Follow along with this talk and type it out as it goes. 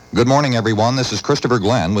Good morning, everyone. This is Christopher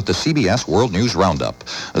Glenn with the CBS World News Roundup.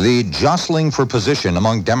 The jostling for position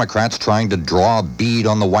among Democrats trying to draw a bead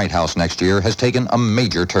on the White House next year has taken a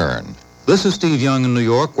major turn. This is Steve Young in New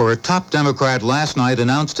York, where a top Democrat last night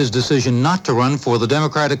announced his decision not to run for the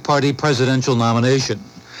Democratic Party presidential nomination.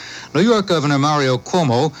 New York Governor Mario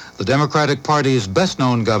Cuomo, the Democratic Party's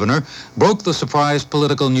best-known governor, broke the surprise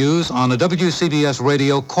political news on a WCBS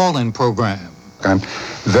radio call-in program. I'm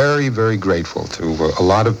very, very grateful to a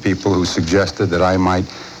lot of people who suggested that I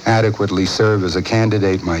might adequately serve as a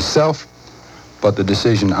candidate myself, but the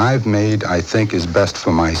decision I've made, I think, is best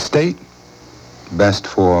for my state, best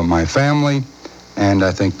for my family, and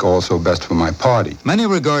I think also best for my party. Many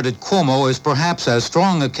regarded Cuomo as perhaps as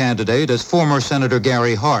strong a candidate as former Senator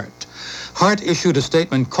Gary Hart. Hart issued a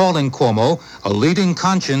statement calling Cuomo a leading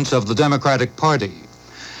conscience of the Democratic Party.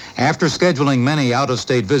 After scheduling many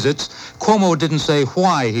out-of-state visits, Cuomo didn't say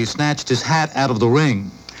why he snatched his hat out of the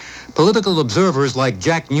ring. Political observers like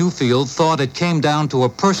Jack Newfield thought it came down to a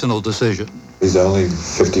personal decision. He's only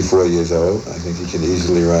 54 years old. I think he can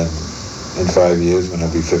easily run in 5 years when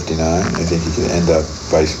he'll be 59. I think he could end up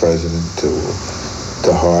vice president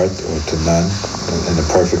to Hart or to none in a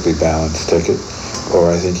perfectly balanced ticket.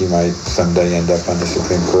 Or I think he might someday end up on the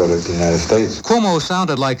Supreme Court of the United States. Cuomo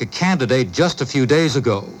sounded like a candidate just a few days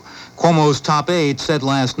ago. Cuomo's top aide said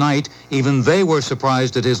last night even they were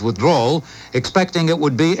surprised at his withdrawal, expecting it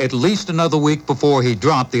would be at least another week before he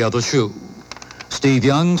dropped the other shoe. Steve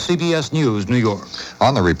Young, CBS News, New York.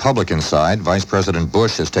 On the Republican side, Vice President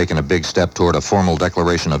Bush has taken a big step toward a formal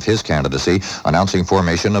declaration of his candidacy, announcing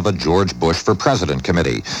formation of a George Bush for President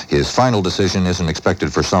committee. His final decision isn't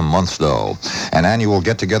expected for some months, though. An annual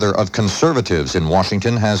get-together of conservatives in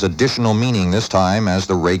Washington has additional meaning this time as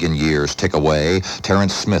the Reagan years tick away.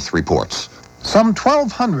 Terrence Smith reports. Some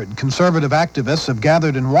 1,200 conservative activists have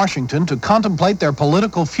gathered in Washington to contemplate their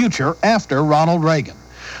political future after Ronald Reagan.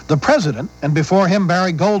 The president, and before him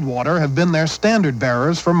Barry Goldwater, have been their standard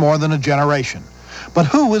bearers for more than a generation. But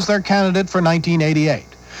who is their candidate for 1988?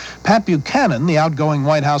 Pat Buchanan, the outgoing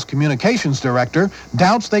White House communications director,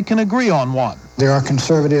 doubts they can agree on one. There are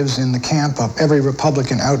conservatives in the camp of every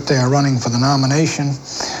Republican out there running for the nomination.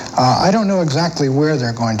 I don't know exactly where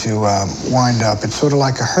they're going to wind up. It's sort of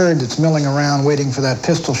like a herd that's milling around waiting for that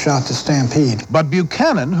pistol shot to stampede. But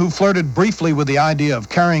Buchanan, who flirted briefly with the idea of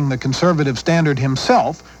carrying the conservative standard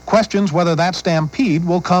himself, questions whether that stampede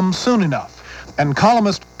will come soon enough. And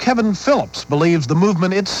columnist Kevin Phillips believes the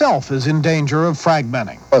movement itself is in danger of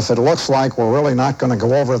fragmenting. If it looks like we're really not going to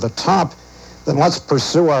go over the top, then let's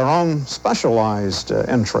pursue our own specialized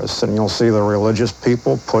interests. And you'll see the religious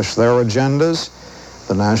people push their agendas,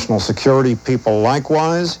 the national security people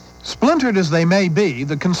likewise. Splintered as they may be,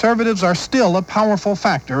 the conservatives are still a powerful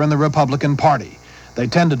factor in the Republican Party. They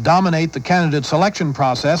tend to dominate the candidate selection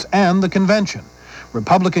process and the convention.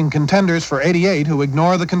 Republican contenders for 88 who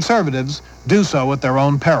ignore the conservatives do so at their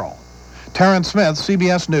own peril. Terrence Smith,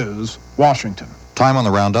 CBS News, Washington. Time on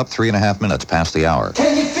the roundup, 3.5 minutes past the hour.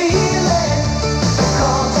 Can you feel it?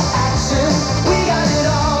 Call to action. We got it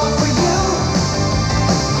all for you.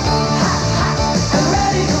 Hot, hot, and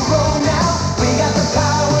ready to roll now. We got the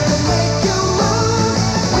power to make you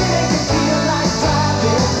move. We make you feel like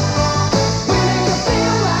driving. We make you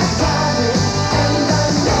feel like driving. And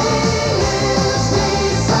the name is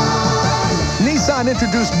Nissan. Nissan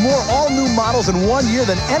introduced more all-new models in 1 year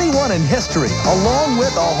than anyone in history, along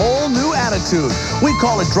with a whole new attitude. We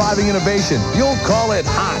call it driving innovation. You'll call it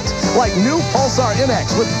hot. Like new Pulsar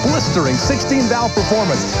NX with blistering 16-valve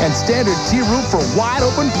performance and standard T-Roof for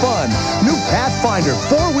wide-open fun. New Pathfinder,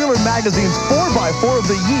 four-wheeler magazine's 4x4 of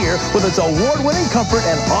the year with its award-winning comfort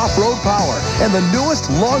and off-road power. And the newest,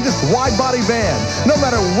 longest wide-body van. No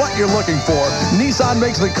matter what you're looking for, Nissan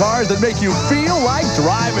makes the cars that make you feel like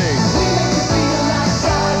driving.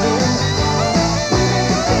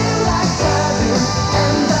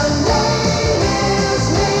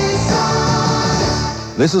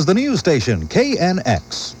 This is the news station,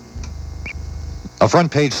 KNX. A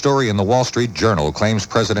front-page story in the Wall Street Journal claims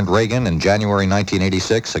President Reagan in January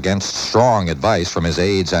 1986, against strong advice from his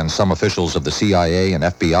aides and some officials of the CIA and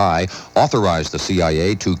FBI, authorized the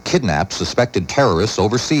CIA to kidnap suspected terrorists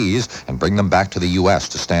overseas and bring them back to the U.S.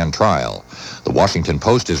 to stand trial. The Washington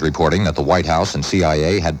Post is reporting that the White House and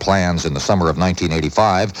CIA had plans in the summer of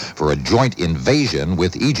 1985 for a joint invasion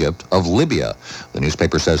with Egypt of Libya. The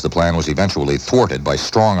newspaper says the plan was eventually thwarted by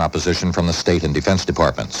strong opposition from the State and Defense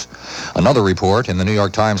Departments. Another report in the New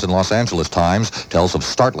York Times and Los Angeles Times tells of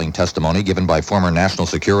startling testimony given by former National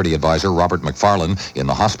Security Advisor Robert McFarlane in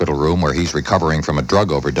the hospital room where he's recovering from a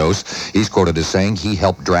drug overdose. He's quoted as saying he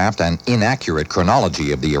helped draft an inaccurate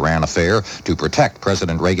chronology of the Iran affair to protect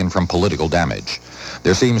President Reagan from political damage.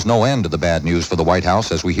 There seems no end to the bad news for the White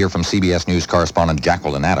House, as we hear from CBS News correspondent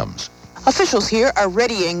Jacqueline Adams. Officials here are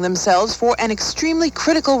readying themselves for an extremely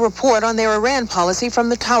critical report on their Iran policy from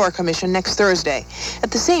the Tower Commission next Thursday.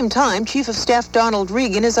 At the same time, Chief of Staff Donald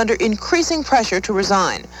Regan is under increasing pressure to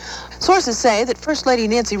resign. Sources say that First Lady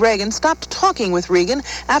Nancy Reagan stopped talking with Regan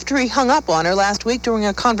after he hung up on her last week during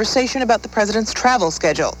a conversation about the president's travel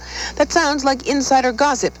schedule. That sounds like insider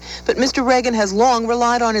gossip, but Mr. Reagan has long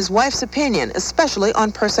relied on his wife's opinion, especially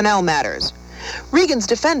on personnel matters. Regan's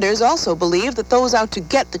defenders also believe that those out to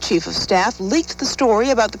get the chief of staff leaked the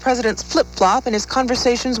story about the president's flip-flop in his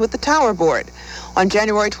conversations with the Tower Board. On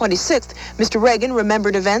January 26th, Mr. Reagan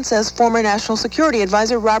remembered events as former National Security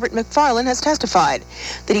Advisor Robert McFarlane has testified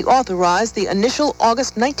that he authorized the initial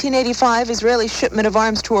August 1985 Israeli shipment of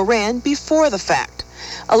arms to Iran before the fact.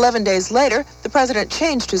 11 days later, the president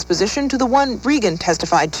changed his position to the one Regan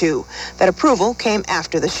testified to, that approval came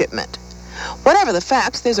after the shipment. Whatever the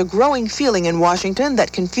facts, there's a growing feeling in Washington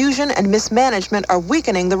that confusion and mismanagement are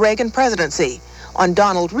weakening the Reagan presidency on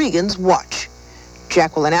Donald Regan's watch.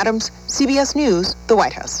 Jacqueline Adams, CBS News, the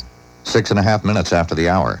White House. 6.5 minutes after the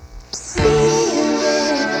hour.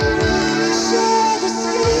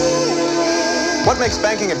 What makes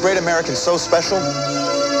banking at Great American so special?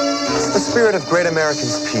 It's the spirit of Great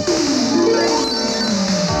American's people.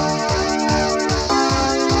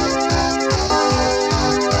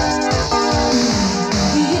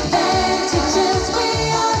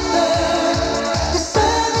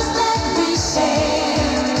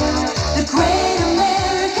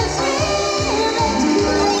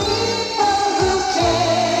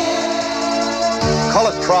 Call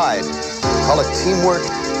it pride, call it teamwork,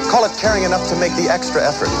 call it caring enough to make the extra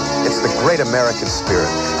effort. It's the great American spirit,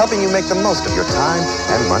 helping you make the most of your time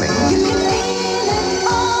and money. You can feel it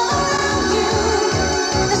all around you,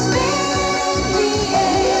 the spirit in the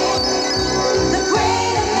air, the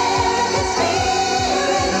great American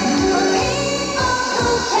spirit, for people who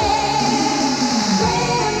care.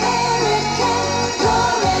 Great American, your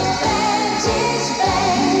Advantage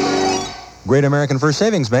Bank. Great American First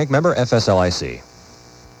Savings Bank, member FSLIC.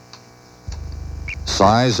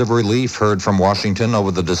 Sighs of relief heard from Washington over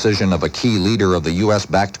the decision of a key leader of the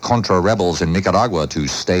U.S.-backed Contra rebels in Nicaragua to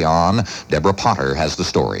stay on. Deborah Potter has the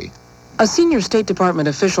story. A senior State Department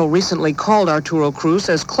official recently called Arturo Cruz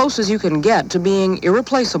as close as you can get to being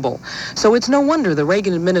irreplaceable. So it's no wonder the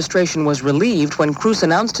Reagan administration was relieved when Cruz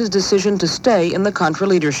announced his decision to stay in the Contra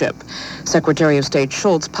leadership. Secretary of State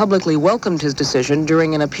Schultz publicly welcomed his decision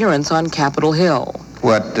during an appearance on Capitol Hill.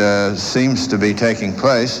 What seems to be taking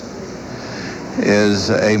place is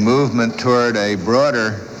a movement toward a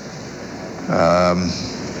broader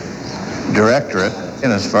directorate.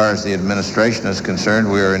 And as far as the administration is concerned,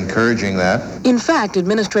 we are encouraging that. In fact,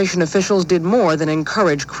 administration officials did more than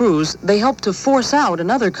encourage Cruz. They helped to force out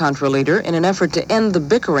another Contra leader in an effort to end the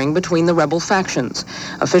bickering between the rebel factions.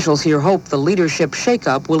 Officials here hope the leadership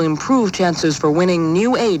shakeup will improve chances for winning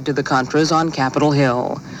new aid to the Contras on Capitol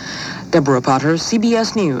Hill. Deborah Potter,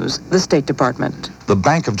 CBS News, the State Department. The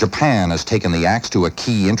Bank of Japan has taken the axe to a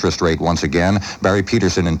key interest rate once again. Barry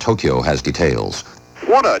Peterson in Tokyo has details.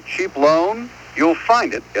 Want a cheap loan? You'll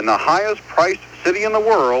find it in the highest priced city in the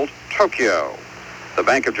world, Tokyo. The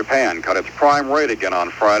Bank of Japan cut its prime rate again on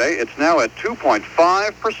Friday. It's now at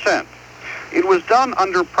 2.5%. It was done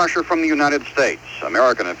under pressure from the United States.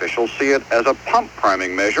 American officials see it as a pump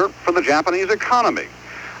priming measure for the Japanese economy,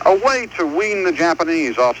 a way to wean the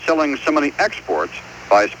Japanese off selling so many exports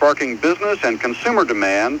by sparking business and consumer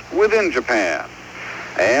demand within Japan.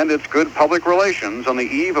 And it's good public relations on the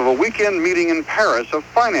eve of a weekend meeting in Paris of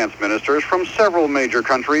finance ministers from several major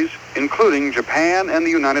countries, including Japan and the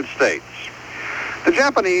United States. The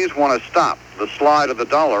Japanese want to stop the slide of the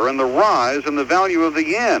dollar and the rise in the value of the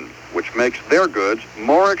yen, which makes their goods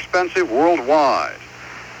more expensive worldwide.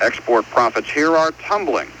 Export profits here are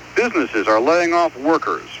tumbling. Businesses are laying off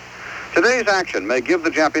workers. Today's action may give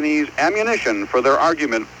the Japanese ammunition for their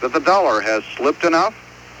argument that the dollar has slipped enough,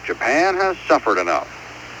 Japan has suffered enough.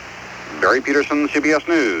 Barry Peterson, CBS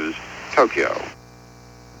News, Tokyo.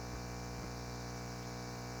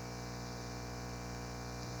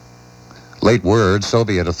 Late word,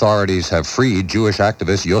 Soviet authorities have freed Jewish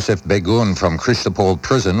activist Yosef Begun from Kristopol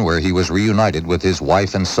prison, where he was reunited with his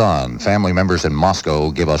wife and son. Family members in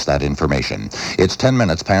Moscow give us that information. It's 10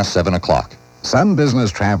 minutes past 7 o'clock. Some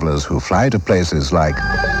business travelers who fly to places like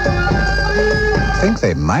think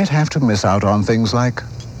they might have to miss out on things like...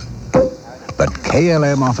 But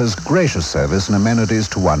KLM offers gracious service and amenities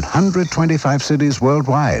to 125 cities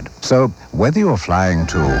worldwide. So whether you're flying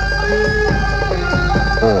to...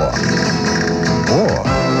 or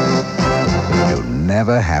you'll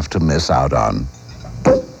never have to miss out on.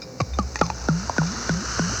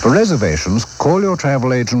 For reservations, call your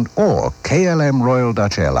travel agent or KLM Royal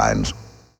Dutch Airlines.